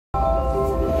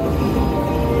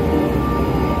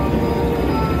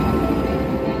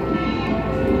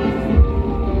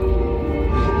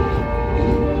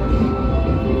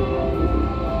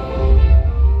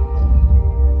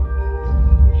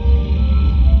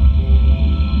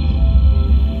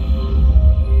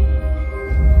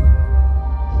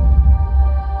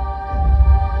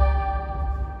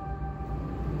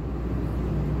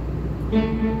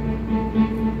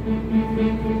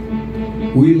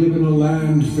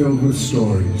filled with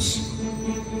stories.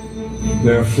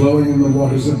 They're flowing in the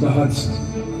waters of the Hudson,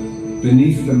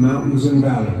 beneath the mountains and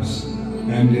valleys,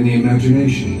 and in the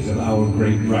imaginations of our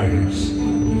great writers.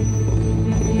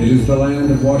 It is the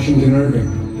land of Washington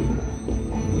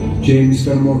Irving, James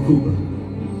Fenimore Cooper,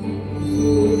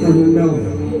 Herman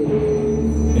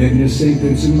Melville, Edna St.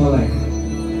 Vincent Millay,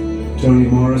 Toni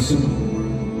Morrison,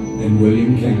 and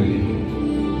William Kennedy.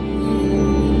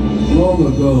 Long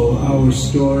ago, our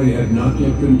story had not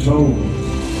yet been told.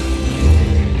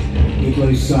 It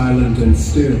lay silent and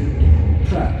still,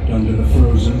 trapped under the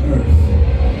frozen earth.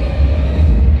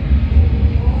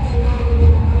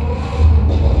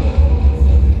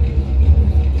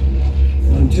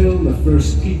 Until the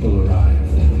first people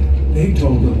arrived, they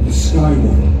told of the Sky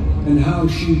Woman and how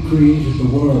she created the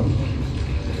world.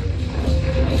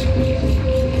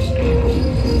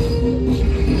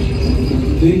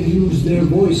 They used their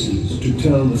voices to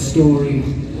tell the story,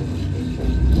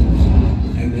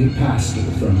 and they passed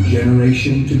it from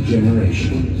generation to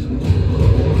generation.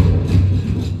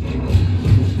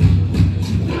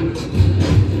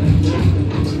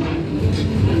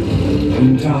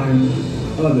 In time,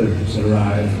 others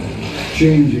arrived,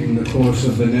 changing the course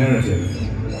of the narrative.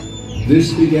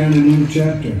 This began a new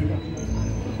chapter,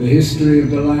 the history of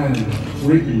the land,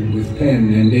 written with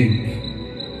pen and ink,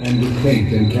 and with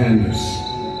paint and canvas.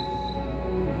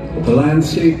 The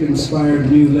landscape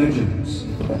inspired new legends,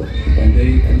 and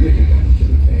they committed them to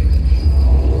the page.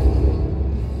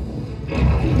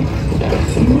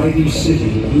 The mighty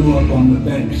city grew up on the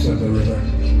banks of the river.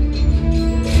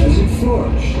 As it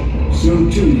flourished, so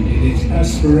too did its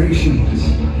aspirations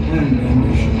and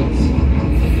ambitions.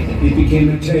 It became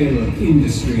a tale of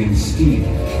industry and steam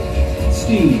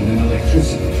and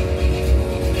electricity.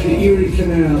 The Erie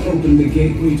Canal opened the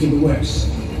gateway to the west.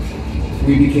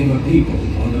 We became a people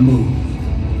on the move.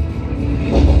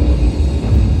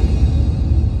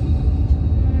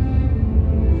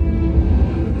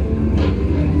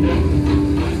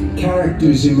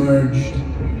 Characters emerged,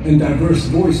 and diverse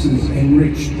voices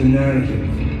enriched the narrative,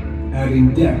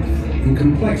 adding depth and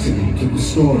complexity to the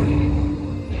story.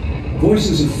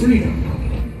 Voices of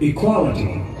freedom,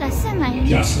 equality,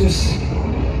 justice,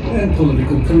 and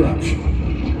political corruption.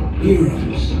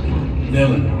 Heroes,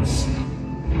 villains,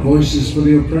 voices for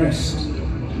the oppressed,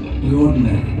 the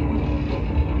ordinary,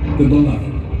 the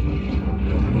beloved.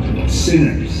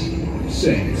 Sinners,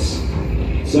 saints,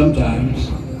 sometimes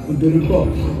a bit of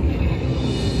both.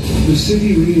 The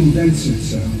city reinvents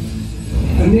itself.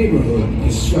 A neighborhood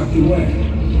is swept away,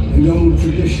 and old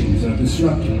traditions are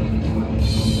disrupted.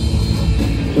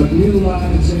 But new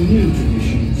lives and new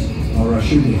traditions are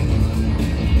ushered in.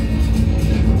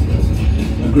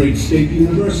 A great state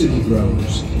university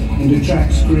grows and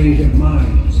attracts creative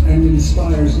minds and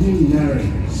inspires new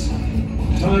narratives.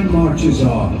 Time marches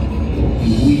on,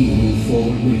 and we move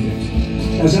forward with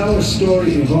it. As our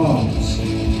story evolves,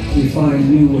 we find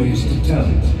new ways to tell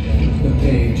it. The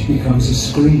page becomes a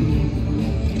screen.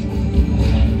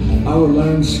 Our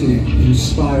landscape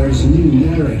inspires new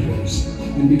narrators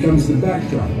and becomes the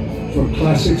backdrop for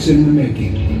classics in the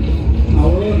making.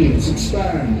 Our audience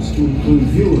expands to include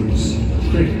viewers,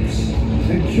 critics,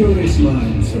 and curious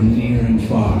minds from near and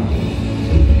far.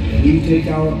 We take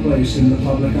our place in the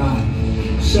public eye,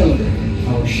 celebrating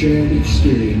our shared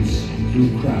experience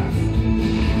through craft.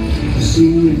 The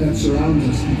scenery that surrounds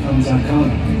us becomes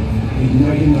iconic,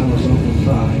 igniting our local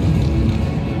pride.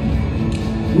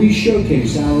 We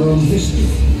showcase our own history.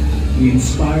 We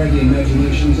inspire the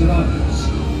imaginations of others.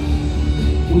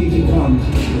 We become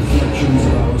reflections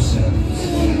of ourselves.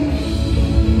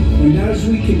 And as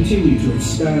we continue to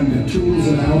expand the tools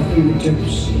at our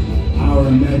fingertips, our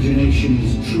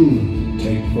imaginations truly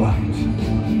take flight.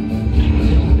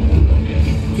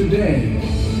 Today,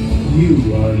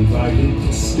 you are invited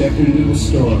to step into the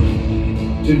story,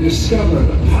 to discover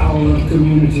the power of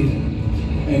community,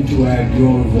 and to add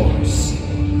your voice.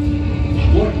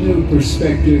 What new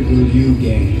perspective will you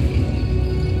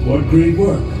gain? What great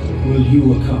work will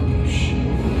you accomplish?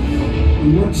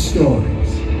 And what stories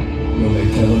will they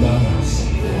tell about us?